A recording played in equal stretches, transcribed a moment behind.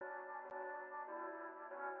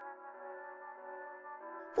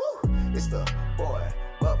It's the boy,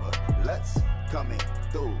 Bubba, Lutz, coming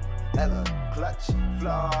through. Hella clutch,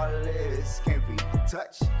 flawless, can't be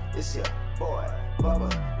touched. It's your boy,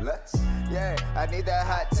 Bubba, Lutz. Yeah, I need that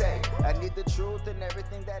hot take. I need the truth and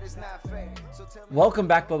everything that is not fake. So tell me. Welcome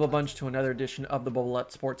back, Bubba Bunch, to another edition of the Bubba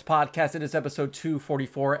Lutz Sports Podcast. It is episode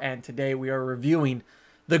 244, and today we are reviewing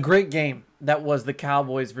the great game that was the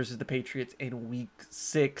Cowboys versus the Patriots in Week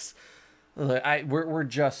 6. We're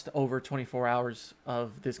just over 24 hours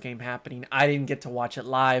of this game happening. I didn't get to watch it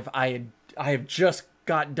live. I have just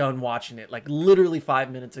got done watching it, like literally 5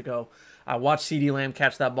 minutes ago. I watched CeeDee Lamb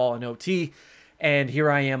catch that ball in OT, and here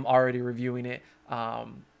I am already reviewing it.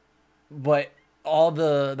 But all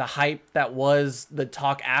the hype that was the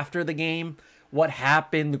talk after the game, what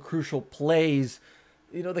happened, the crucial plays,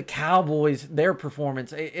 the Cowboys, their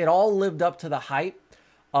performance, it all lived up to the hype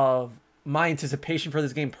of my anticipation for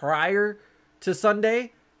this game prior to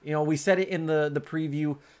Sunday. We said it in the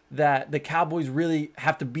preview that the Cowboys really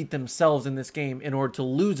have to beat themselves in this game in order to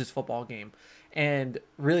lose this football game. And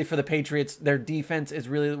really for the Patriots, their defense is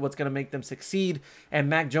really what's going to make them succeed. And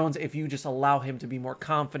Mac Jones, if you just allow him to be more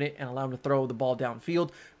confident and allow him to throw the ball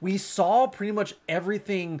downfield, we saw pretty much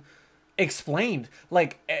everything explained.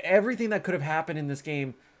 Like everything that could have happened in this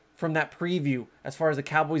game from that preview, as far as the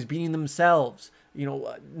Cowboys beating themselves,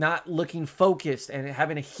 not looking focused and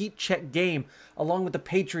having a heat check game, along with the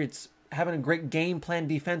Patriots having a great game plan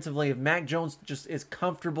defensively. If Mac Jones just is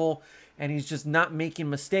comfortable and he's just not making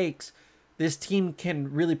mistakes, this team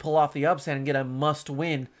can really pull off the upset and get a must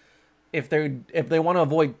win if they want to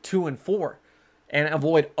avoid 2-4 and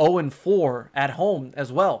avoid 0-4 at home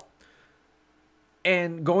as well.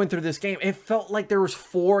 And going through this game, it felt like there was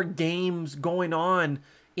 4 games going on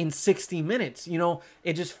in 60 minutes.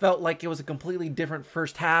 It just felt like it was a completely different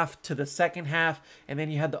first half to the second half. And then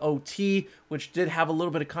you had the OT, which did have a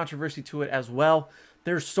little bit of controversy to it as well.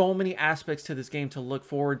 There's so many aspects to this game to look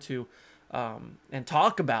forward to and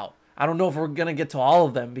talk about. I don't know if we're going to get to all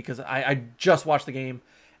of them because I just watched the game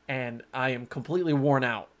and I am completely worn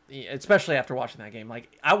out, especially after watching that game. Like,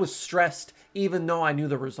 I was stressed even though I knew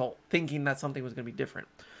the result, thinking that something was going to be different.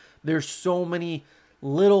 There's so many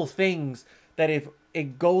little things that if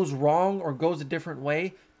it goes wrong or goes a different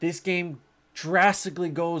way, this game drastically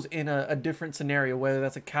goes in a different scenario, whether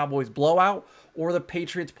that's a Cowboys blowout or the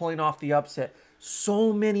Patriots pulling off the upset.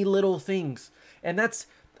 So many little things. And that's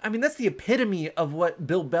the epitome of what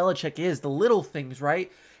Bill Belichick is, the little things, right?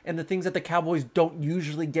 And the things that the Cowboys don't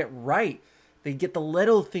usually get right. They get the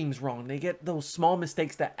little things wrong. They get those small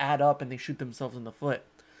mistakes that add up and they shoot themselves in the foot.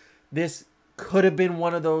 This could have been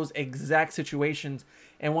one of those exact situations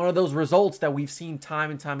and one of those results that we've seen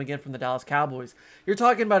time and time again from the Dallas Cowboys. You're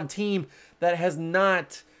talking about a team that has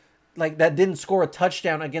not, that didn't score a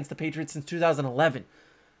touchdown against the Patriots since 2011.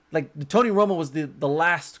 Tony Romo was the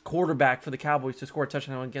last quarterback for the Cowboys to score a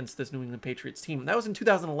touchdown against this New England Patriots team. That was in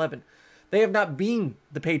 2011. They have not beaten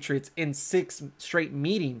the Patriots in 6 straight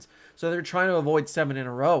meetings, so they're trying to avoid 7 in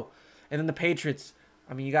a row. And then the Patriots,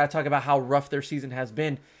 you got to talk about how rough their season has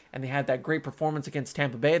been, and they had that great performance against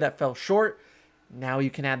Tampa Bay that fell short. Now you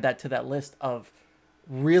can add that to that list of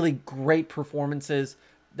really great performances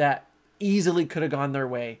that easily could have gone their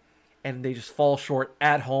way, and they just fall short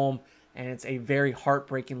at home. And it's a very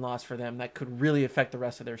heartbreaking loss for them that could really affect the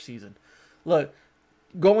rest of their season. Look,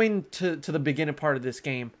 going to the beginning part of this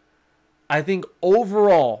game, I think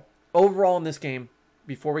overall in this game,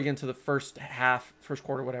 before we get into the first half, first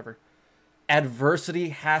quarter, whatever, adversity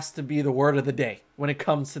has to be the word of the day when it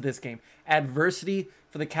comes to this game. Adversity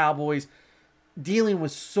for the Cowboys, dealing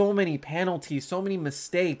with so many penalties, so many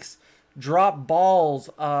mistakes, drop balls,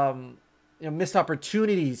 missed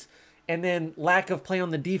opportunities, and then lack of play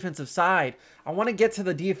on the defensive side. I want to get to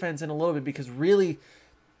the defense in a little bit because really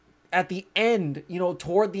at the end,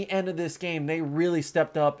 toward the end of this game, they really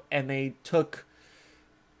stepped up and they took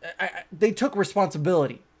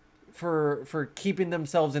responsibility for keeping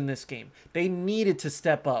themselves in this game. They needed to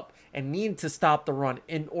step up and needed to stop the run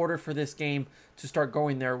in order for this game to start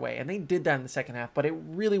going their way. And they did that in the second half, but it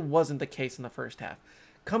really wasn't the case in the first half.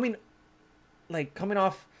 Coming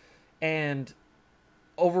off and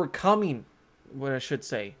overcoming, what I should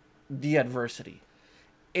say, the adversity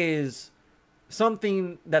is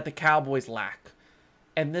something that the Cowboys lack.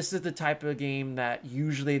 And this is the type of game that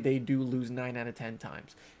usually they do lose 9 out of 10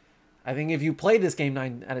 times. I think if you play this game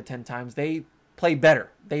 9 out of 10 times, they play better.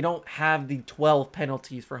 They don't have the 12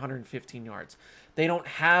 penalties for 115 yards. They don't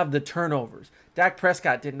have the turnovers. Dak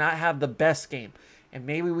Prescott did not have the best game. And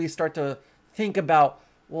maybe we start to think about,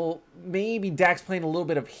 well, maybe Dak's playing a little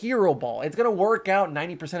bit of hero ball. It's going to work out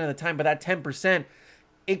 90% of the time, but that 10%,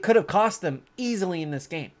 it could have cost them easily in this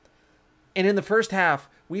game. And in the first half,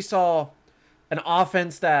 we saw an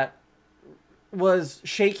offense that was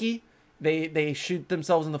shaky. They shoot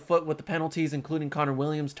themselves in the foot with the penalties, including Connor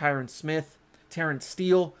Williams, Tyron Smith, Terrence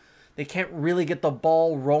Steele. They can't really get the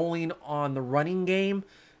ball rolling on the running game.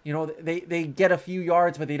 You know, they get a few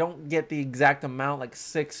yards, but they don't get the exact amount, like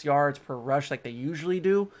 6 yards per rush like they usually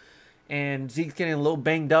do. And Zeke's getting a little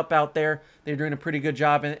banged up out there. They're doing a pretty good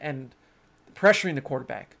job and pressuring the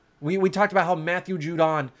quarterback. We talked about how Matthew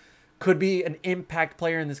Judon could be an impact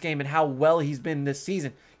player in this game and how well he's been this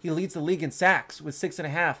season. He leads the league in sacks with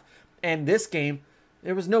 6.5. And this game,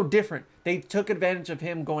 it was no different. They took advantage of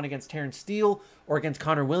him going against Terrence Steele or against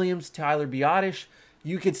Connor Williams, Tyler Biotish.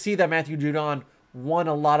 You could see that Matthew Judon won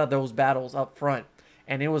a lot of those battles up front.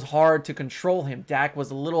 And it was hard to control him. Dak was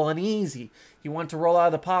a little uneasy. He wanted to roll out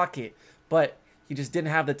of the pocket, but he just didn't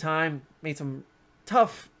have the time. Made some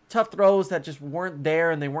tough throws that just weren't there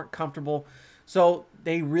and they weren't comfortable. So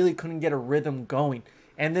they really couldn't get a rhythm going.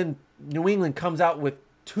 And then New England comes out with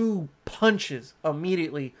 2 punches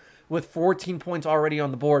immediately with 14 points already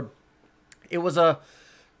on the board. It was a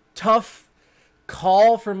tough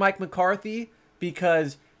call for Mike McCarthy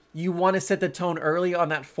because you want to set the tone early on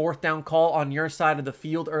that 4th down call on your side of the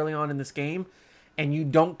field early on in this game, and you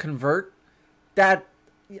don't convert.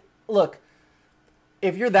 Look,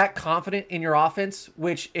 if you're that confident in your offense,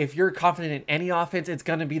 which if you're confident in any offense, it's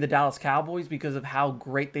going to be the Dallas Cowboys because of how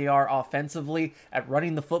great they are offensively at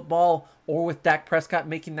running the football or with Dak Prescott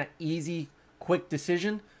making that easy, quick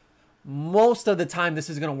decision. Most of the time, this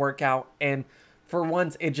is going to work out, and for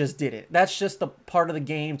once, it just didn't. That's just the part of the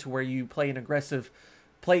game to where you play an aggressive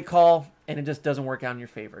play call, and it just doesn't work out in your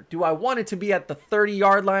favor. Do I want it to be at the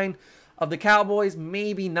 30-yard line of the Cowboys?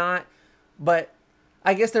 Maybe not, but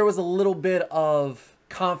I guess there was a little bit of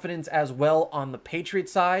confidence as well on the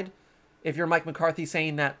Patriots side. If you're Mike McCarthy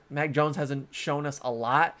saying that Mac Jones hasn't shown us a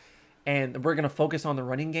lot, and we're going to focus on the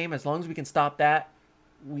running game, as long as we can stop that,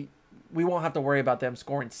 we won't have to worry about them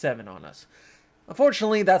scoring 7 on us.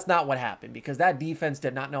 Unfortunately, that's not what happened because that defense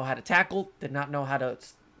did not know how to tackle, did not know how to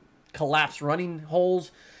collapse running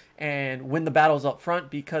holes and win the battles up front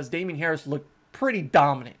because Damian Harris looked pretty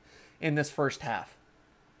dominant in this first half.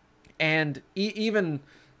 And even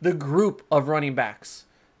the group of running backs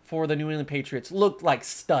for the New England Patriots looked like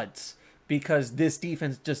studs because this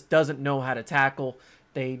defense just doesn't know how to tackle.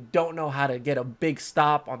 They don't know how to get a big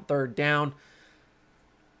stop on 3rd down.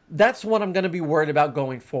 That's what I'm going to be worried about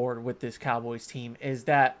going forward with this Cowboys team is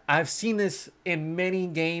that I've seen this in many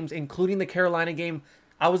games, including the Carolina game.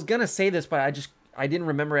 I was going to say this, but I didn't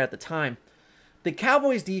remember at the time. The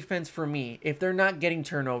Cowboys defense for me, if they're not getting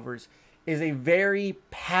turnovers, is a very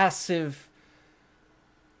passive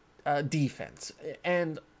defense.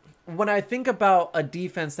 And when I think about a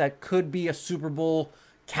defense that could be a Super Bowl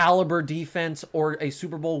caliber defense or a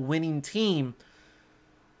Super Bowl winning team,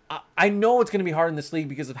 I know it's going to be hard in this league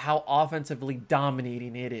because of how offensively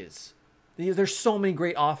dominating it is. There's so many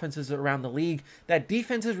great offenses around the league that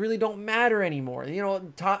defenses really don't matter anymore. You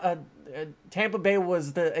know, Tampa Bay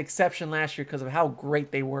was the exception last year because of how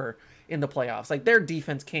great they were in the playoffs. Like, their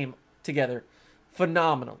defense came together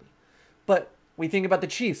phenomenally. But we think about the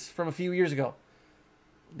Chiefs from a few years ago.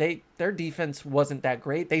 Their defense wasn't that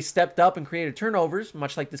great. They stepped up and created turnovers,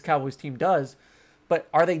 much like this Cowboys team does. But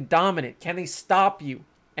are they dominant? Can they stop you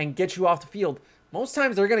and get you off the field? Most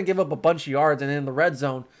times they're going to give up a bunch of yards, and in the red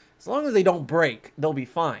zone, as long as they don't break, they'll be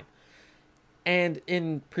fine. And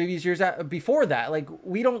in previous years before that, like,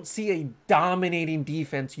 we don't see a dominating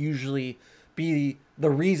defense usually be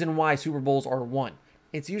the reason why Super Bowls are won.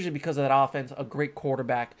 It's usually because of that offense, a great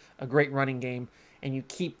quarterback, a great running game, and you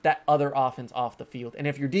keep that other offense off the field. And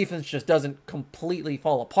if your defense just doesn't completely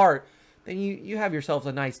fall apart, then you have yourselves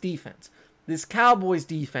a nice defense. This Cowboys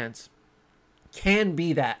defense can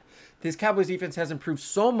be that. This Cowboys defense has improved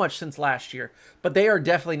so much since last year, but they are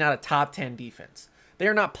definitely not a top 10 defense. They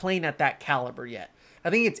are not playing at that caliber yet. I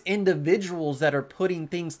think it's individuals that are putting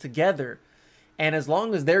things together, and as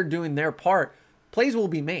long as they're doing their part, plays will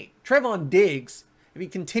be made. Trevon Diggs, if he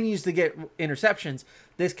continues to get interceptions,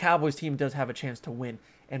 this Cowboys team does have a chance to win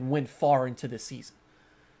and win far into the season.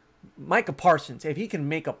 Micah Parsons, if he can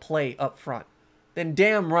make a play up front, then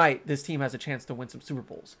damn right this team has a chance to win some Super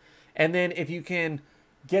Bowls. And then if you can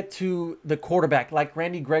get to the quarterback like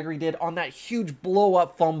Randy Gregory did on that huge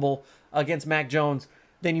blow-up fumble against Mac Jones,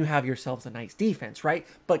 then you have yourselves a nice defense, right?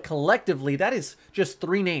 But collectively, that is just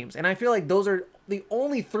 3 names. And I feel like those are the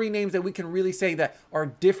only 3 names that we can really say that are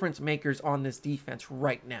difference makers on this defense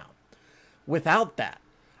right now. Without that,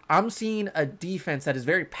 I'm seeing a defense that is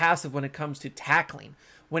very passive when it comes to tackling,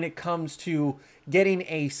 when it comes to getting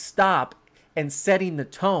a stop and setting the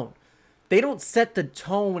tone. They don't set the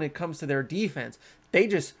tone when it comes to their defense. they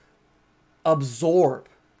just absorb.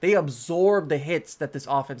 They absorb the hits that this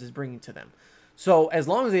offense is bringing to them. So as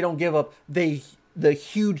long as they don't give up the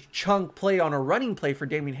huge chunk play on a running play for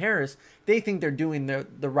Damien Harris, they think they're doing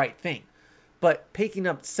the right thing. But picking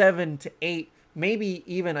up 7 to 8, maybe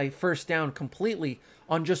even a first down completely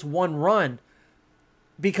on just one run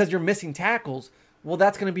because you're missing tackles, well,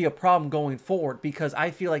 that's going to be a problem going forward, because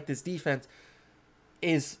I feel like this defense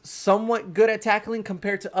is somewhat good at tackling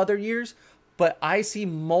compared to other years, but I see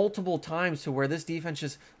multiple times to where this defense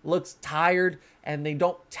just looks tired and they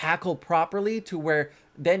don't tackle properly, to where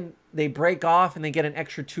then they break off and they get an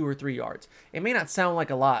extra 2 or 3 yards. It may not sound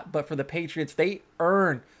like a lot, but for the Patriots, they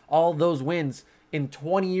earn all those wins in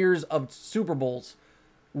 20 years of Super Bowls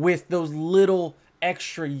with those little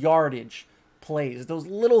extra yardage plays, those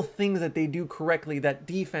little things that they do correctly that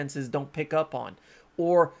defenses don't pick up on,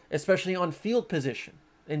 or especially on field position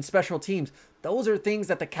in special teams. Those are things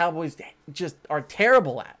that the Cowboys just are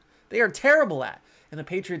terrible at. They are terrible at, and the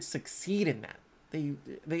Patriots succeed in that.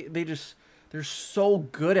 They're so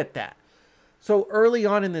good at that. So early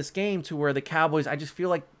on in this game, to where the Cowboys, I just feel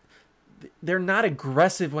like they're not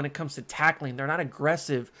aggressive when it comes to tackling. They're not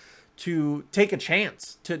aggressive to take a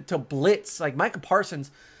chance, to blitz. Like Micah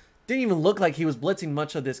Parsons didn't even look like he was blitzing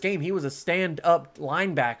much of this game. He was a stand-up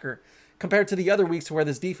linebacker compared to the other weeks where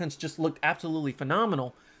this defense just looked absolutely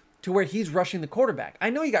phenomenal, to where he's rushing the quarterback.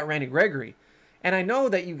 I know you got Randy Gregory, and I know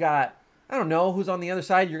that you got, I don't know who's on the other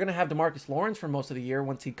side. You're going to have DeMarcus Lawrence for most of the year.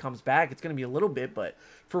 Once he comes back, it's going to be a little bit, but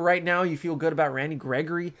for right now, you feel good about Randy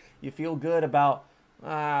Gregory. You feel good about,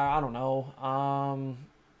 I don't know,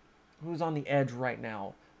 who's on the edge right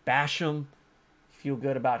now? Basham. You feel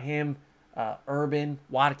good about him. Urban,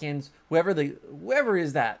 Watkins, whoever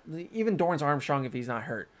is that. Even Dorrance Armstrong if he's not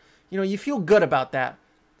hurt. You know, you feel good about that.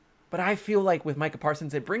 But I feel like with Micah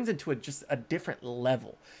Parsons, it brings it to just a different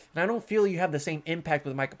level. And I don't feel you have the same impact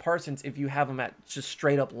with Micah Parsons if you have him at just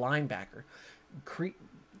straight up linebacker.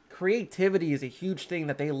 Creativity is a huge thing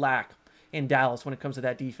that they lack in Dallas when it comes to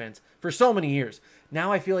that defense for so many years.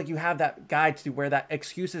 Now I feel like you have that guy to where that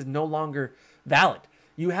excuse is no longer valid.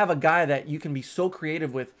 You have a guy that you can be so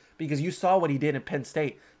creative with because you saw what he did in Penn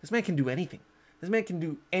State. This man can do anything. This man can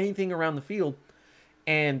do anything around the field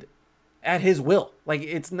and at his will. Like,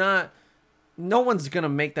 it's not, no one's going to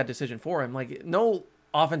make that decision for him. Like, no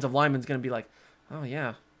offensive lineman's going to be like, oh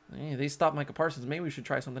yeah, they stopped Micah Parsons. Maybe we should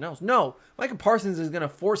try something else. No, Micah Parsons is going to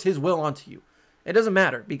force his will onto you. It doesn't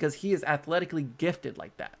matter because he is athletically gifted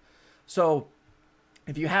like that. So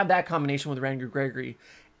if you have that combination with Randy Gregory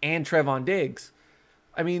and Trevon Diggs,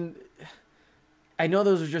 I mean, I know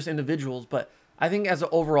those are just individuals, but I think as an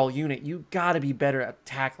overall unit, you got to be better at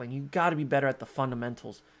tackling. You got to be better at the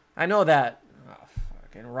fundamentals. I know that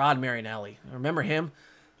fucking Rod Marinelli, remember him?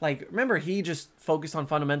 Like, remember he just focused on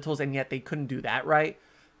fundamentals and yet they couldn't do that right?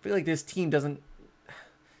 I feel like this team doesn't,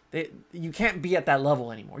 you can't be at that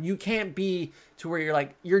level anymore. You can't be to where you're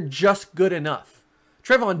like, you're just good enough.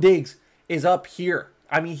 Trevon Diggs is up here.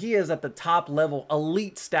 I mean, he is at the top level,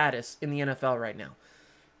 elite status in the NFL right now.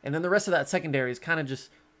 And then the rest of that secondary is kind of just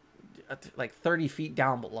like 30 feet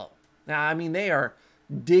down below. Now, I mean, they are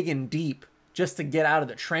digging deep just to get out of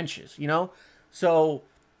the trenches, you know? So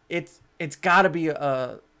it's got to be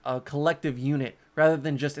a collective unit rather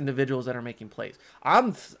than just individuals that are making plays.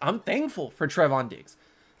 I'm thankful for Trevon Diggs.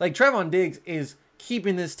 Like, Trevon Diggs is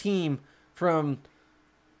keeping this team from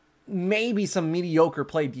maybe some mediocre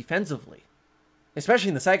play defensively, especially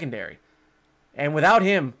in the secondary. And without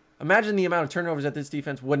him, imagine the amount of turnovers that this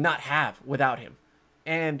defense would not have without him.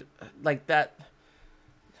 And like that,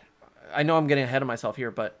 I know I'm getting ahead of myself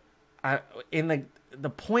here, but in the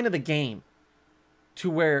point of the game to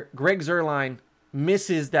where Greg Zuerlein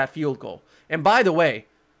misses that field goal. And by the way,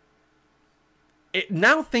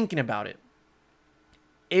 now thinking about it,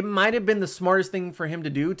 it might have been the smartest thing for him to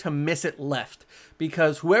do to miss it left,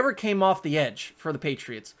 because whoever came off the edge for the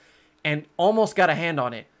Patriots and almost got a hand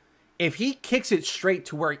on it, if he kicks it straight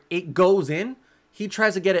to where it goes in, he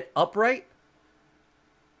tries to get it upright,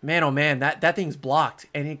 man, oh man, that thing's blocked,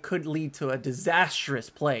 and it could lead to a disastrous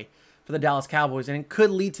play for the Dallas Cowboys, and it could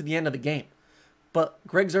lead to the end of the game. But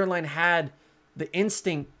Greg Zuerlein had the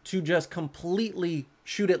instinct to just completely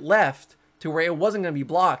shoot it left to where it wasn't going to be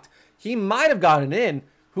blocked. He might have gotten in,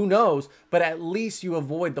 who knows, but at least you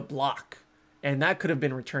avoid the block. And that could have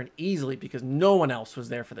been returned easily because no one else was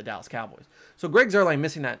there for the Dallas Cowboys. So Greg Zuerlein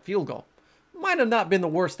missing that field goal might have not been the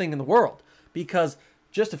worst thing in the world, because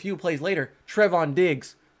just a few plays later, Trevon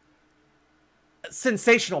Diggs,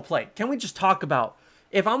 sensational play. Can we just talk about,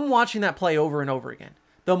 if I'm watching that play over and over again,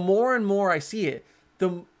 the more and more I see it,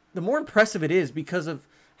 the more impressive it is because of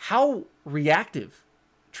how reactive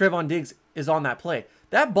Trevon Diggs is on that play.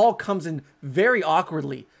 That ball comes in very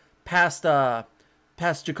awkwardly past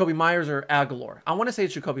Jacoby Myers or Aguilar. I want to say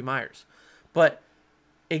it's Jacoby Myers. But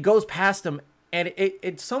it goes past him, and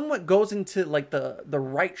it somewhat goes into like the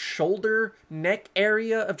right shoulder neck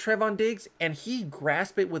area of Trevon Diggs, and he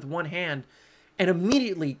grasps it with one hand and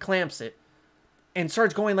immediately clamps it and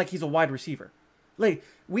starts going like he's a wide receiver. Like,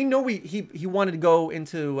 we know he wanted to go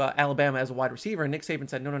into Alabama as a wide receiver, and Nick Saban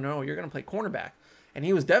said, no, you're going to play cornerback. And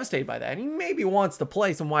he was devastated by that. And he maybe wants to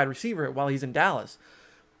play some wide receiver while he's in Dallas.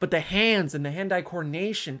 But the hands and the hand-eye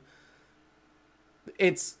coordination,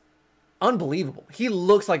 it's unbelievable. He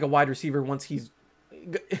looks like a wide receiver once he's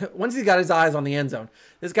got his eyes on the end zone.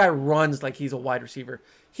 This guy runs like he's a wide receiver.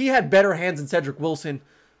 He had better hands than Cedric Wilson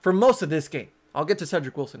for most of this game. I'll get to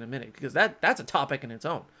Cedric Wilson in a minute because that's a topic in its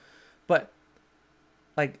own. But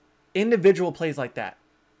like individual plays like that.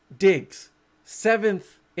 Diggs, 7th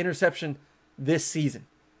interception this season.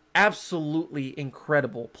 Absolutely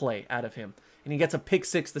incredible play out of him. And he gets a pick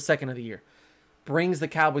 6 the second of the year. Brings the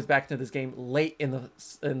Cowboys back into this game late in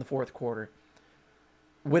the fourth quarter.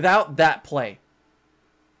 Without that play,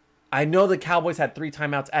 I know the Cowboys had 3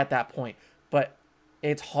 timeouts at that point, but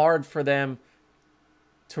it's hard for them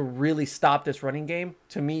to really stop this running game.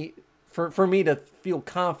 To me, for me to feel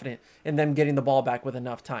confident in them getting the ball back with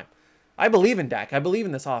enough time. I believe in Dak. I believe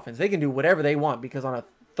in this offense. They can do whatever they want because on a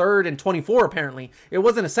 3rd and 24, apparently, it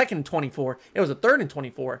wasn't a 2nd and 24. It was a 3rd and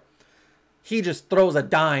 24. He just throws a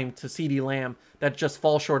dime to CeeDee Lamb that just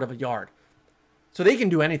falls short of a yard. So they can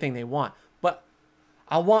do anything they want. But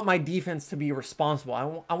I want my defense to be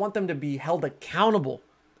responsible. I want them to be held accountable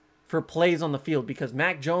for plays on the field because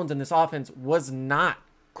Mac Jones and this offense was not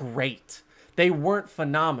great. They weren't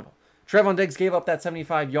phenomenal. Trevon Diggs gave up that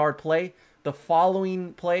 75-yard play. The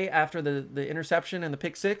following play after the interception and the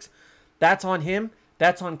pick 6, that's on him.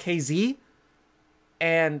 That's on KZ.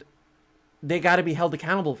 And they got to be held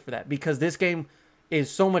accountable for that because this game is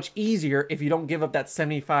so much easier if you don't give up that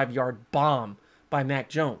 75-yard bomb by Mac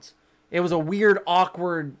Jones. It was a weird,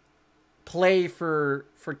 awkward play for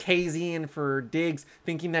KZ and for Diggs,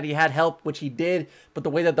 thinking that he had help, which he did, but the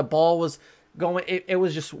way that the ball was going, it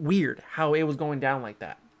was just weird how it was going down like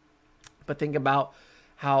that. But think about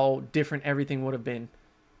how different everything would have been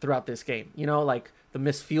throughout this game. You know, like the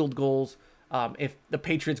missed field goals. If the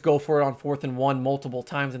Patriots go for it on 4th and 1 multiple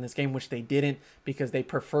times in this game, which they didn't because they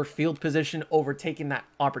prefer field position over taking that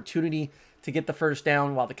opportunity to get the first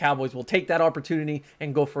down, while the Cowboys will take that opportunity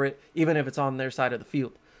and go for it, even if it's on their side of the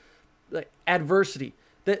field. Like, adversity.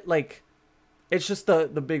 It's just the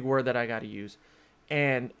big word that I got to use.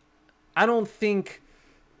 And I don't think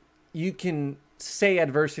you can say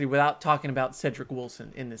adversity without talking about Cedric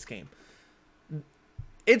Wilson in this game.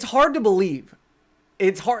 It's hard to believe.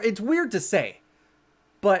 It's weird to say,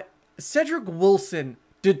 but Cedric Wilson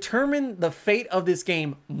determined the fate of this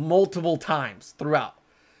game multiple times throughout.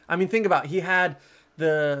 I mean, think about it. He had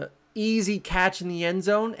the easy catch in the end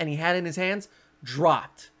zone and he had it in his hands,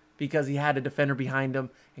 dropped because he had a defender behind him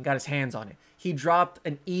and got his hands on it. He dropped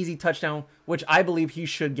an easy touchdown, which I believe he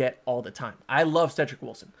should get all the time. I love Cedric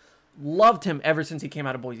Wilson. Loved him ever since he came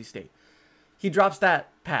out of Boise State. He drops that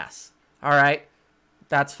pass. All right,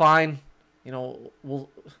 that's fine. You know,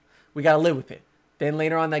 we got to live with it. Then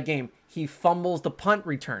later on that game, he fumbles the punt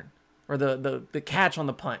return or the catch on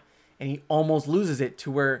the punt, and he almost loses it to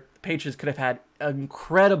where the Patriots could have had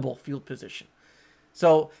incredible field position.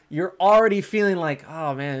 So you're already feeling like,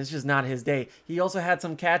 oh man, it's just not his day. He also had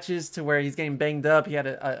some catches to where he's getting banged up. He had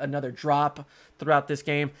another drop throughout this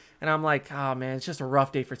game, and I'm like, oh man, it's just a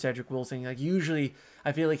rough day for Cedric Wilson. Like usually,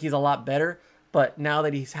 I feel like he's a lot better. But now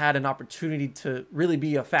that he's had an opportunity to really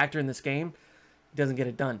be a factor in this game, he doesn't get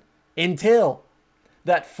it done. Until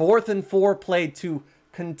that 4th and 4 play to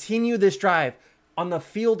continue this drive on the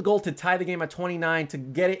field goal to tie the game at 29 to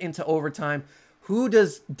get it into overtime. Who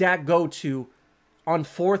does Dak go to on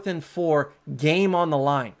 4th and 4, game on the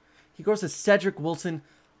line? He goes to Cedric Wilson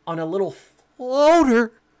on a little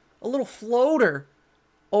floater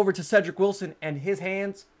over to Cedric Wilson, and his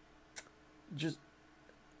hands just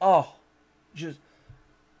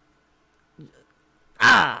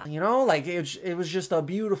you know, like it was just a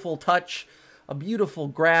beautiful touch, a beautiful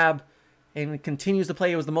grab, and it continues to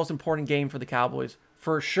play. It was the most important game for the Cowboys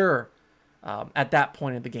for sure at that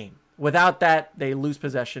point of the game. Without that, they lose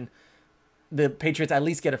possession. The Patriots at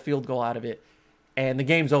least get a field goal out of it, and the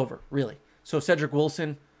game's over, really. So Cedric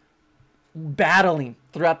Wilson battling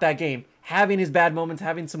throughout that game, having his bad moments,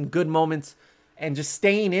 having some good moments, and just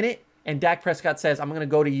staying in it. And Dak Prescott says, I'm going to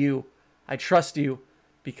go to you. I trust you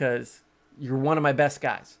because you're one of my best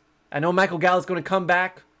guys. I know Michael Gallup is going to come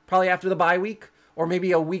back probably after the bye week or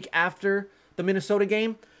maybe a week after the Minnesota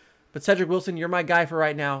game. But Cedric Wilson, you're my guy for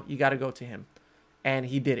right now. You got to go to him. And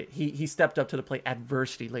he did it. He stepped up to the plate.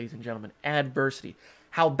 Adversity, ladies and gentlemen. Adversity.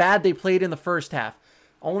 How bad they played in the first half.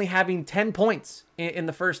 Only having 10 points in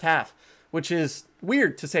the first half, which is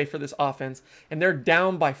weird to say for this offense. And they're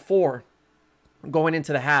down by 4 going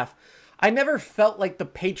into the half. I never felt like the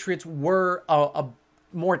Patriots were a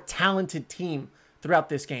more talented team throughout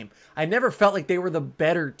this game. I never felt like they were the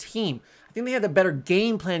better team. I think they had the better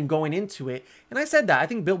game plan going into it. And I said that. I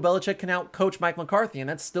think Bill Belichick can out-coach Mike McCarthy, and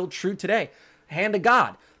that's still true today. Hand to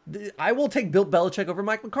God. I will take Bill Belichick over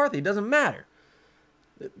Mike McCarthy. It doesn't matter.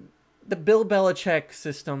 The Bill Belichick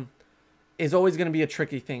system is always going to be a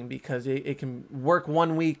tricky thing because it can work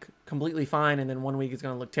one week completely fine, and then one week it's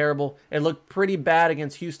going to look terrible. It looked pretty bad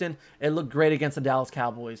against Houston. It looked great against the Dallas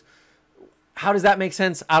Cowboys. How does that make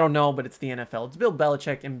sense? I don't know, but it's the NFL. It's Bill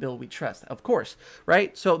Belichick, and Bill we trust, of course,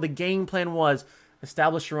 right? So the game plan was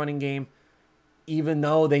establish your running game, even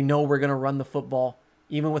though they know we're going to run the football,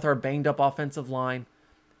 even with our banged-up offensive line,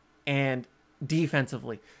 and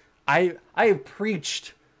defensively. I have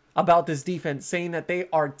preached about this defense, saying that they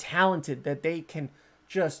are talented, that they can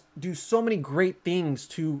just do so many great things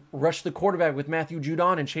to rush the quarterback with Matthew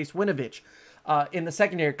Judon and Chase Winovich. In the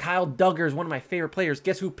secondary, Kyle Duggar is one of my favorite players.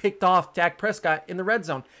 Guess who picked off Dak Prescott in the red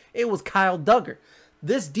zone? It was Kyle Duggar.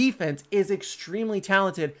 This defense is extremely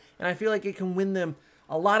talented, and I feel like it can win them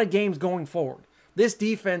a lot of games going forward. This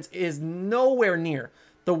defense is nowhere near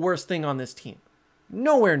the worst thing on this team.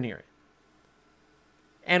 Nowhere near it.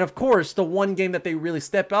 And of course, the one game that they really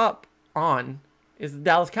step up on is the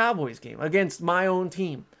Dallas Cowboys game against my own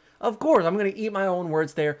team. Of course, I'm going to eat my own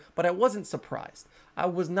words there, but I wasn't surprised. I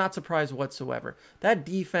was not surprised whatsoever. That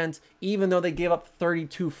defense, even though they gave up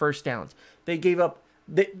 32 first downs, they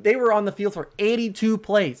were on the field for 82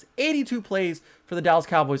 plays. 82 plays for the Dallas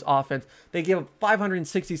Cowboys offense. They gave up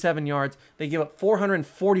 567 yards. They gave up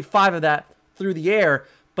 445 of that through the air.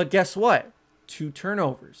 But guess what? 2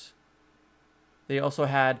 turnovers. They also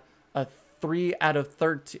had a 3 out of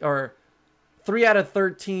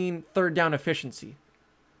 13 third down efficiency.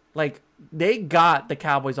 Like, they got the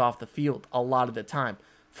Cowboys off the field a lot of the time.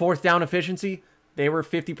 4th down efficiency, they were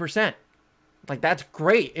 50%. Like, that's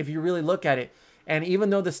great if you really look at it. And even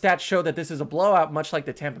though the stats show that this is a blowout, much like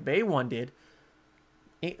the Tampa Bay one did,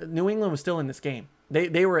 New England was still in this game.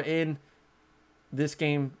 They were in this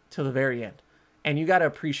game till the very end. And you got to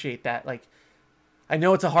appreciate that. Like, I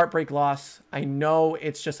know it's a heartbreak loss. I know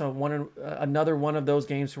it's just another one of those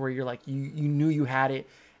games where you're like, you knew you had it.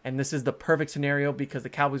 And this is the perfect scenario because the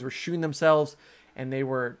Cowboys were shooting themselves and they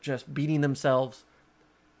were just beating themselves.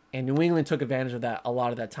 And New England took advantage of that a lot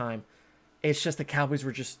of that time. It's just the Cowboys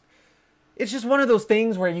were just... It's just one of those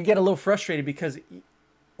things where you get a little frustrated because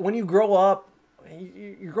when you grow up,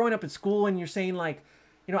 you're growing up in school and you're saying like,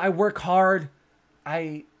 you know, I work hard,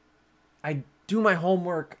 I do my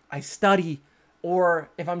homework, I study, or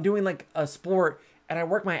if I'm doing like a sport and I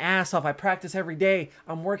work my ass off, I practice every day,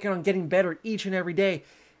 I'm working on getting better each and every day.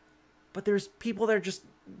 But there's people that are just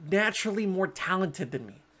naturally more talented than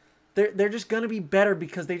me. They're just going to be better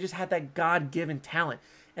because they just had that God-given talent.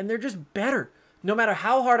 And they're just better. No matter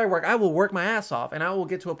how hard I work, I will work my ass off. And I will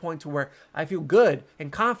get to a point to where I feel good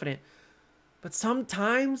and confident. But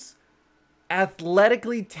sometimes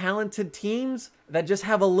athletically talented teams that just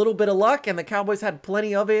have a little bit of luck, and the Cowboys had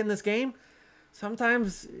plenty of it in this game,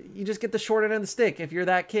 sometimes you just get the short end of the stick if you're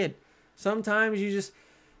that kid. Sometimes you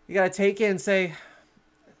got to take it and say...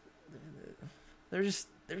 They're just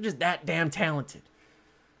that damn talented.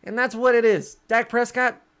 And that's what it is. Dak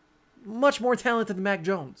Prescott, much more talented than Mac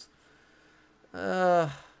Jones.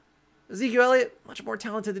 Ezekiel Elliott, much more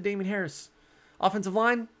talented than Damien Harris. Offensive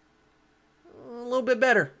line, a little bit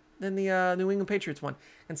better than the New England Patriots one.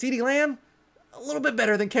 And CeeDee Lamb, a little bit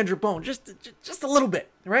better than Kendrick Bourne. Just a little bit,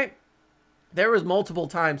 right? There was multiple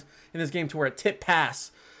times in this game to where a tip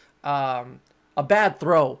pass, a bad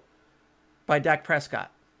throw by Dak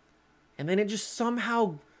Prescott. And then it just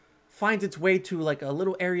somehow finds its way to like a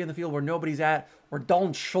little area in the field where nobody's at, where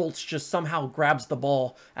Dalton Schultz just somehow grabs the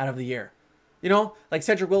ball out of the air. You know, like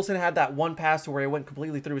Cedric Wilson had that one pass to where it went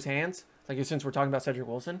completely through his hands. Like since we're talking about Cedric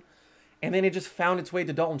Wilson. And then it just found its way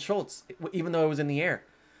to Dalton Schultz, even though it was in the air.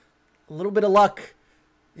 A little bit of luck.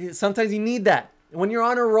 Sometimes you need that. When you're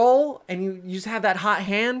on a roll and you just have that hot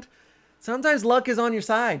hand, sometimes luck is on your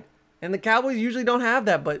side. And the Cowboys usually don't have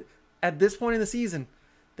that, but at this point in the season,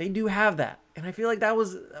 they do have that. And I feel like that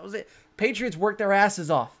was it. Patriots worked their asses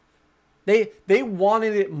off. They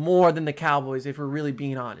wanted it more than the Cowboys, if we're really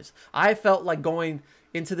being honest. I felt like going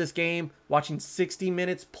into this game, watching 60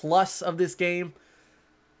 minutes plus of this game,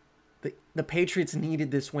 the Patriots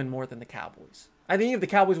needed this win more than the Cowboys. I think if the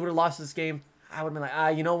Cowboys would have lost this game, I would have been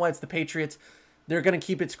like, you know what? It's the Patriots. They're going to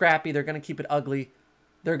keep it scrappy. They're going to keep it ugly.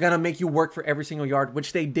 They're going to make you work for every single yard,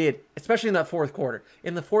 which they did, especially in that fourth quarter.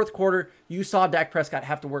 In the fourth quarter, you saw Dak Prescott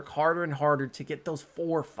have to work harder and harder to get those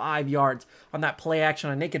 4 or 5 yards on that play action,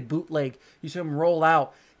 on a naked bootleg. You saw him roll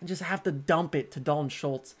out and just have to dump it to Dalton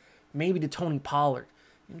Schultz, maybe to Tony Pollard.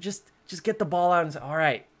 And just get the ball out and say, all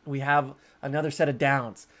right, we have another set of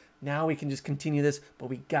downs. Now we can just continue this, but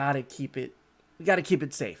we got to keep it. We got to keep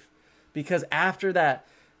it safe. Because after that,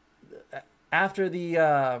 after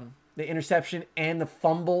the interception and the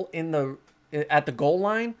fumble at the goal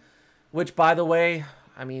line, which, by the way,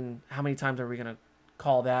 I mean, how many times are we going to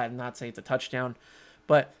call that and not say it's a touchdown?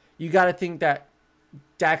 But you got to think that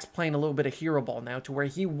Dak's playing a little bit of hero ball now, to where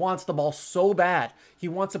he wants the ball so bad. He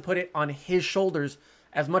wants to put it on his shoulders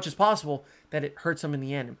as much as possible that it hurts him in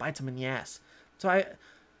the end and bites him in the ass. So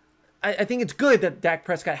I think it's good that Dak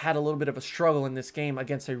Prescott had a little bit of a struggle in this game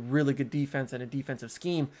against a really good defense and a defensive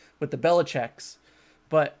scheme with the Belichicks.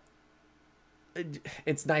 But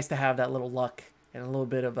it's nice to have that little luck and a little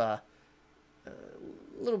bit of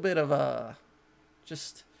a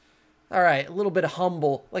just, all right, a little bit of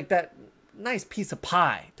humble, like that nice piece of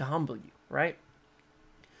pie to humble you, right?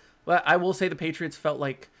 But I will say the Patriots felt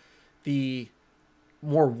like the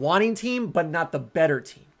more wanting team, but not the better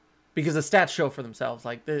team, because the stats show for themselves.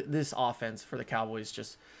 Like this offense for the Cowboys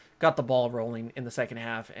just got the ball rolling in the second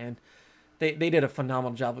half, and they did a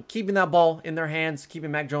phenomenal job of keeping that ball in their hands, keeping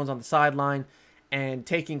Mac Jones on the sideline, and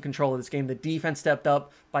taking control of this game. The defense stepped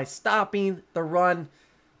up by stopping the run,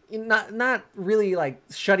 not really like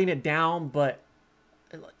shutting it down, but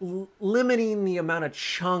limiting the amount of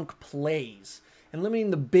chunk plays and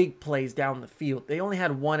limiting the big plays down the field. They only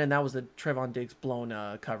had one, and that was the Trevon Diggs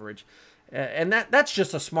blown coverage. And that's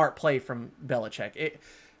just a smart play from Belichick.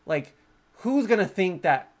 Who's going to think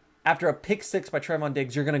that after a pick six by Trevon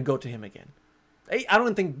Diggs, you're going to go to him again? I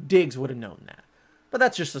don't think Diggs would have known that. But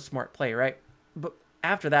that's just a smart play, right? But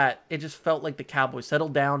after that, it just felt like the Cowboys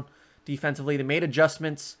settled down defensively. They made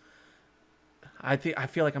adjustments. I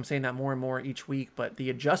feel like I'm saying that more and more each week, but the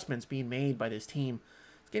adjustments being made by this team,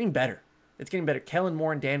 it's getting better. It's getting better. Kellen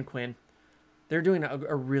Moore and Dan Quinn, they're doing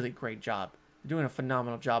a really great job. They're doing a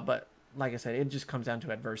phenomenal job, but like I said, it just comes down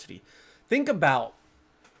to adversity. Think about,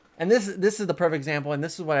 and this is the perfect example, and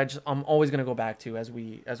this is what I'm always going to go back to as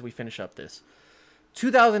we finish up this.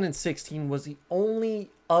 2016 was the only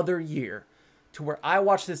other year to where I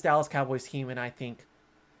watched this Dallas Cowboys team and I think,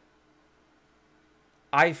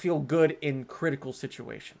 I feel good in critical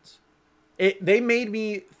situations. They made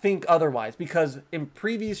me think otherwise, because in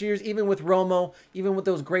previous years, even with Romo, even with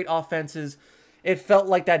those great offenses, it felt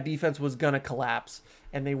like that defense was going to collapse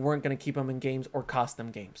and they weren't going to keep them in games or cost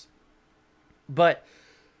them games. But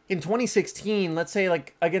in 2016, let's say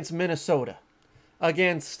like against Minnesota, why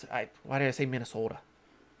did I say Minnesota?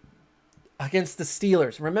 Against the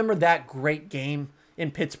Steelers. Remember that great game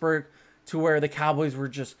in Pittsburgh to where the Cowboys were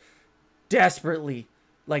just desperately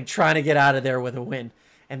like trying to get out of there with a win,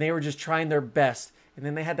 and they were just trying their best. And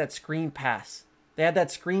then they had that screen pass. They had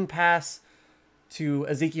that screen pass to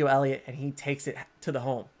Ezekiel Elliott, and he takes it to the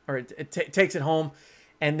home, or it takes it home.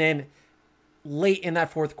 And then late in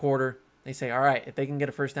that fourth quarter, they say, all right, if they can get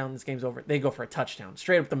a first down, this game's over. They go for a touchdown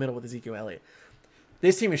straight up the middle with Ezekiel Elliott.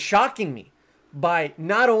 This team is shocking me by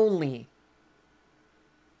not only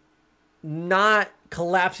not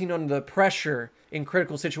collapsing under the pressure in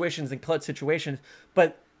critical situations and clutch situations,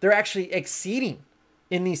 but they're actually exceeding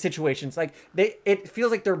in these situations. Like it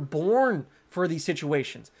feels like they're born for these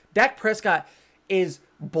situations. Dak Prescott is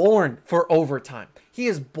born for overtime. He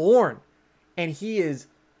is born, and he is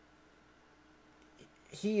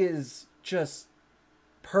just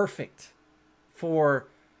perfect for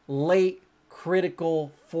late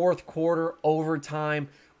critical fourth quarter overtime,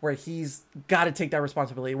 where he's got to take that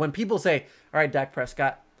responsibility. When people say, all right, Dak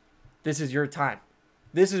Prescott, this is your time.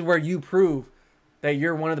 This is where you prove that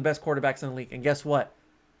you're one of the best quarterbacks in the league. And guess what?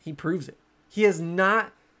 He proves it. He has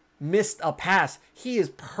not missed a pass. He is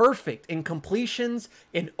perfect in completions,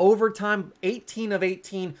 in overtime, 18 of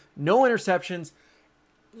 18, no interceptions.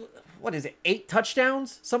 What is it, 8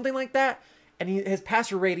 touchdowns? Something like that. And his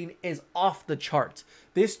passer rating is off the charts.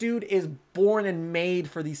 This dude is born and made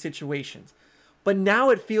for these situations. But now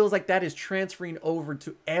it feels like that is transferring over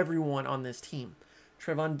to everyone on this team.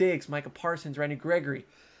 Trevon Diggs, Micah Parsons, Randy Gregory,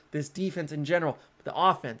 this defense in general, the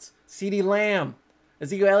offense, CeeDee Lamb,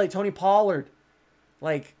 Ezekiel Elliott, Tony Pollard.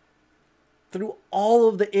 Like, through all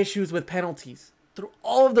of the issues with penalties, through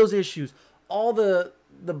all of those issues, all the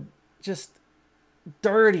just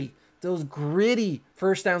dirty, those gritty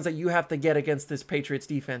first downs that you have to get against this Patriots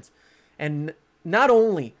defense. And not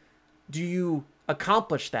only do you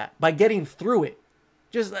accomplish that by getting through it,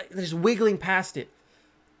 just wiggling past it.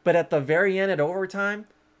 But at the very end, at overtime,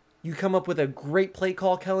 you come up with a great play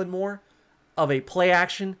call, Kellen Moore, of a play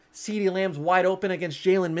action. CeeDee Lamb's wide open against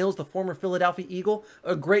Jalen Mills, the former Philadelphia Eagle.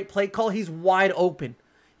 A great play call. He's wide open.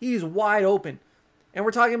 He's wide open. And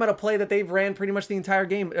we're talking about a play that they've ran pretty much the entire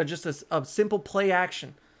game, just a simple play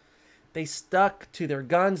action. They stuck to their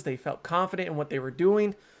guns. They felt confident in what they were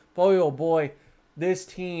doing. Boy, oh boy, this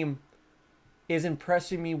team is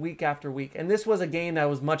impressing me week after week. And this was a game that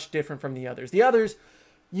was much different from the others. The others,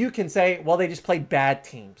 you can say, well, they just played bad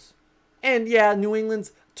teams. And yeah, New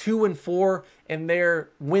England's 2-4 and they're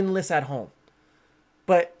winless at home.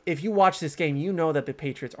 But if you watch this game, you know that the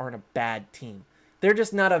Patriots aren't a bad team. They're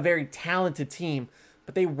just not a very talented team,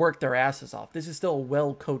 but they worked their asses off. This is still a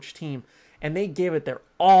well-coached team, and they gave it their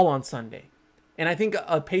all on Sunday. And I think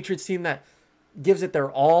a Patriots team that gives it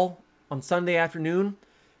their all on Sunday afternoon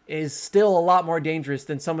is still a lot more dangerous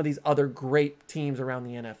than some of these other great teams around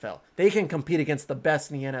the NFL. They can compete against the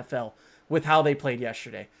best in the NFL with how they played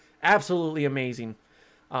yesterday. Absolutely amazing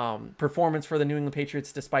performance for the New England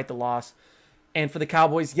Patriots despite the loss. And for the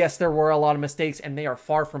Cowboys, yes, there were a lot of mistakes, and they are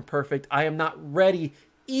far from perfect. I am not ready,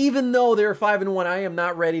 even though they're 5-1, I am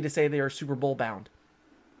not ready to say they are Super Bowl bound.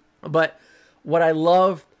 But what I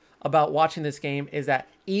love about watching this game is that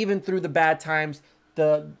even through the bad times,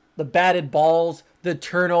 the batted balls, the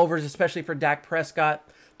turnovers, especially for Dak Prescott,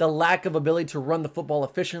 the lack of ability to run the football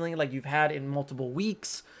efficiently like you've had in multiple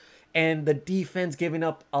weeks, and the defense giving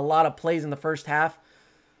up a lot of plays in the first half,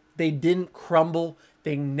 they didn't crumble.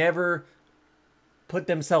 They never put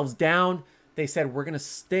themselves down. They said, we're going to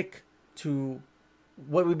stick to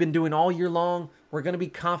what we've been doing all year long. We're going to be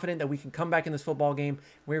confident that we can come back in this football game.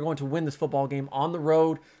 We're going to win this football game on the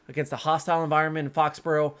road against a hostile environment in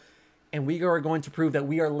Foxborough. And we are going to prove that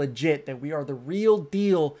we are legit, that we are the real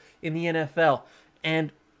deal in the NFL.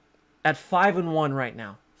 And at 5-1 right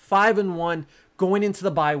now, 5-1 going into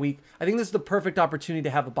the bye week, I think this is the perfect opportunity to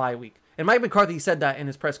have a bye week. And Mike McCarthy said that in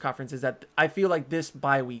his press conference, is that I feel like this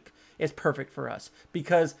bye week is perfect for us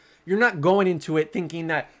because you're not going into it thinking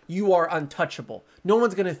that you are untouchable. No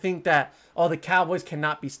one's going to think that, oh, the Cowboys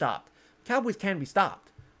cannot be stopped. Cowboys can be stopped.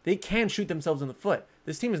 They can shoot themselves in the foot.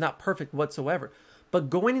 This team is not perfect whatsoever. But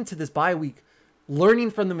going into this bye week,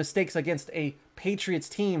 learning from the mistakes against a Patriots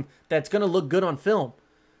team that's going to look good on film.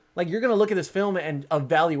 Like, you're going to look at this film and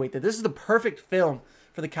evaluate that. This is the perfect film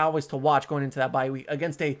for the Cowboys to watch going into that bye week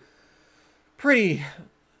against a pretty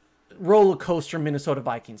roller coaster Minnesota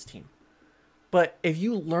Vikings team. But if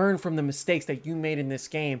you learn from the mistakes that you made in this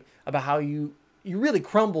game about how you really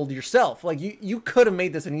crumbled yourself, like you could have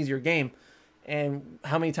made this an easier game. And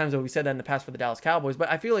how many times have we said that in the past for the Dallas Cowboys? But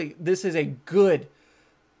I feel like this is a good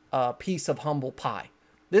piece of humble pie.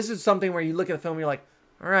 This is something where you look at the film and you're like,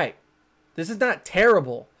 all right, this is not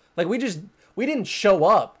terrible. Like we didn't show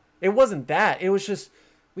up. It wasn't that. It was just,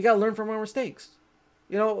 we got to learn from our mistakes.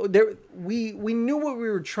 You know, we knew what we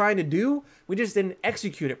were trying to do. We just didn't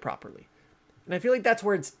execute it properly. And I feel like that's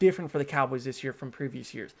where it's different for the Cowboys this year from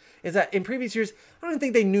previous years. Is that in previous years, I don't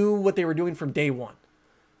think they knew what they were doing from day one.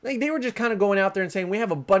 Like they were just kind of going out there and saying, we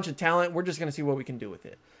have a bunch of talent. We're just going to see what we can do with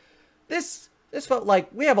it. This felt like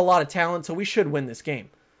we have a lot of talent, so we should win this game.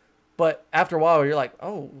 But after a while, you're like,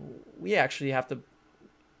 oh, we actually have to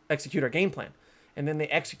execute our game plan. And then they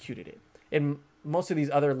executed it. And most of these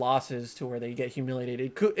other losses to where they get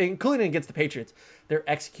humiliated, including against the Patriots, their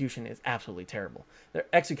execution is absolutely terrible. Their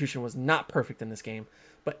execution was not perfect in this game,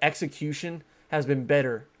 but execution has been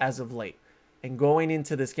better as of late. And going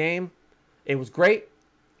into this game, it was great.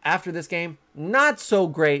 After this game, not so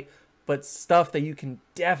great, but stuff that you can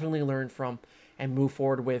definitely learn from and move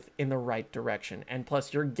forward with in the right direction. And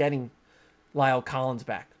plus, you're getting Lyle Collins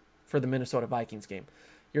back for the Minnesota Vikings game.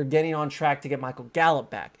 You're getting on track to get Michael Gallup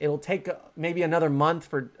back. It'll take maybe another month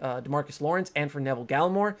for DeMarcus Lawrence and for Neville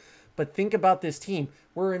Gallimore. But think about this team.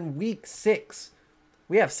 We're in week 6.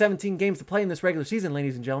 We have 17 games to play in this regular season,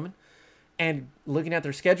 ladies and gentlemen. And looking at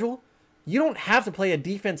their schedule, you don't have to play a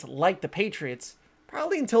defense like the Patriots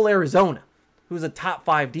probably until Arizona, who's a top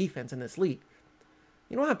 5 defense in this league.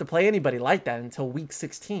 You don't have to play anybody like that until week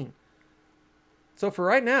 16. So for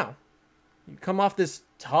right now, you come off this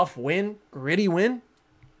tough win, gritty win.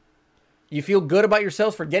 You feel good about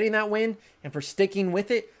yourselves for getting that win and for sticking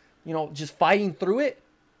with it, you know, just fighting through it.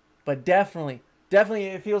 But definitely,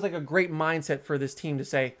 it feels like a great mindset for this team to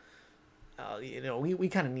say, you know, we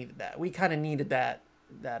kind of needed that. We kind of needed that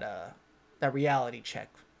reality check,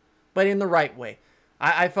 but in the right way.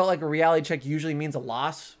 I felt like a reality check usually means a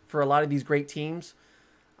loss for a lot of these great teams.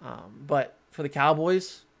 But for the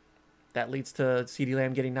Cowboys, that leads to CeeDee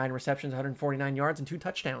Lamb getting 9 receptions, 149 yards, and 2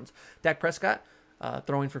 touchdowns. Dak Prescott,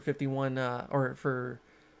 throwing for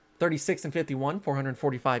 36 and 51,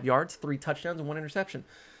 445 yards, 3 touchdowns, and 1 interception.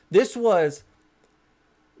 This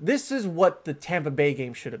is what the Tampa Bay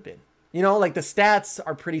game should have been. You know, like the stats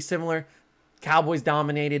are pretty similar. Cowboys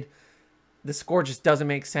dominated. The score just doesn't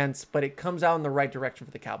make sense, but it comes out in the right direction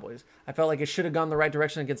for the Cowboys. I felt like it should have gone the right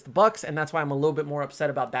direction against the Bucs, and that's why I'm a little bit more upset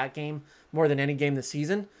about that game more than any game this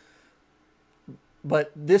season.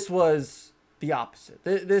 But this was the opposite.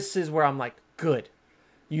 This is where I'm like, good.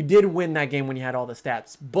 You did win that game when you had all the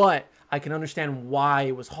stats, but I can understand why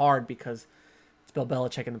it was hard because it's Bill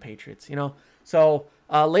Belichick and the Patriots, you know? So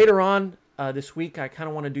later on this week, I kind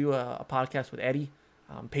of want to do a podcast with Eddie,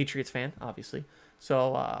 Patriots fan, obviously.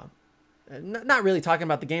 So not really talking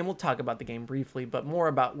about the game. We'll talk about the game briefly, but more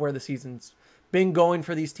about where the season's been going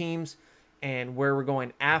for these teams and where we're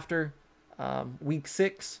going after week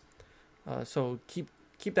 6. So keep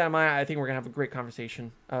that in mind. I think we're going to have a great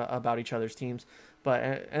conversation about each other's teams.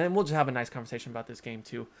 And then we'll just have a nice conversation about this game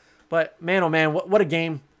too. But man, oh man, what a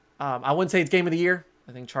game. I wouldn't say it's game of the year.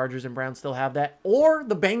 I think Chargers and Browns still have that. Or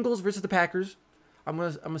the Bengals versus the Packers. I'm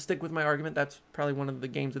gonna stick with my argument. That's probably one of the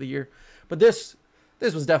games of the year. But this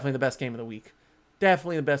was definitely the best game of the week.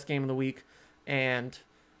 Definitely the best game of the week. And,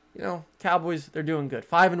 you know, Cowboys, they're doing good.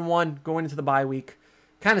 5-1 going into the bye week.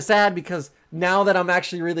 Kind of sad because now that I'm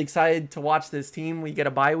actually really excited to watch this team, we get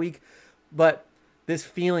a bye week. But this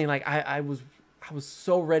feeling, like I was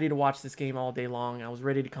so ready to watch this game all day long. I was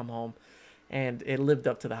ready to come home. And it lived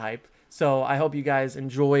up to the hype. So I hope you guys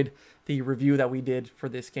enjoyed the review that we did for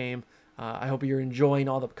this game. I hope you're enjoying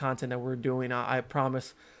all the content that we're doing. I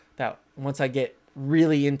promise that once I get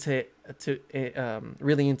really into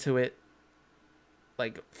it,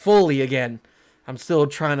 like fully again, I'm still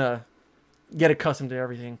trying to get accustomed to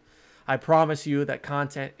everything. I promise you that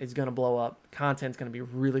content is going to blow up. Content's going to be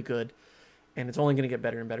really good, and it's only going to get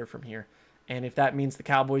better and better from here. And if that means the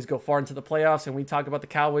Cowboys go far into the playoffs and we talk about the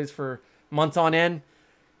Cowboys for months on end,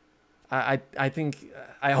 I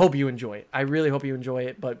hope you enjoy it. I really hope you enjoy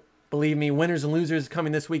it. But believe me, winners and losers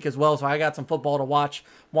coming this week as well. So I got some football to watch.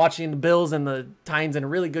 Watching the Bills and the Titans in a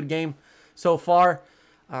really good game so far.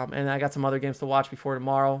 And I got some other games to watch before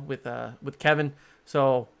tomorrow with Kevin.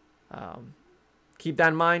 So keep that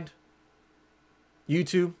in mind.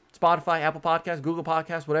 YouTube, Spotify, Apple Podcasts, Google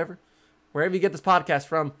Podcasts, whatever. Wherever you get this podcast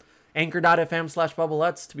from. Anchor.fm/Bubba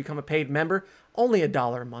Lutz to become a paid member. Only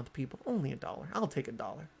 $1 a month, people. Only $1. I'll take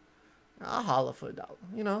 $1. I'll holla for $1.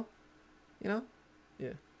 You know?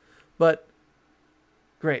 Yeah. But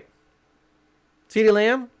great. CeeDee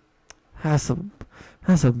Lamb. That's a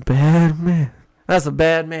bad man. That's a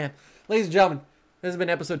bad man. Ladies and gentlemen, this has been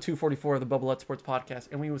episode 244 of the Bubba Lutz Sports Podcast,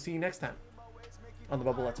 and we will see you next time on the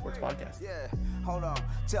Bubba Lutz Sports Podcast. Yeah, hold on.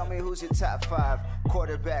 Tell me who's your top 5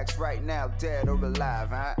 quarterbacks right now, dead or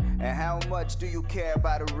alive, huh? And how much do you care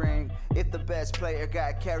about a ring if the best player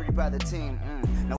got carried by the team? Now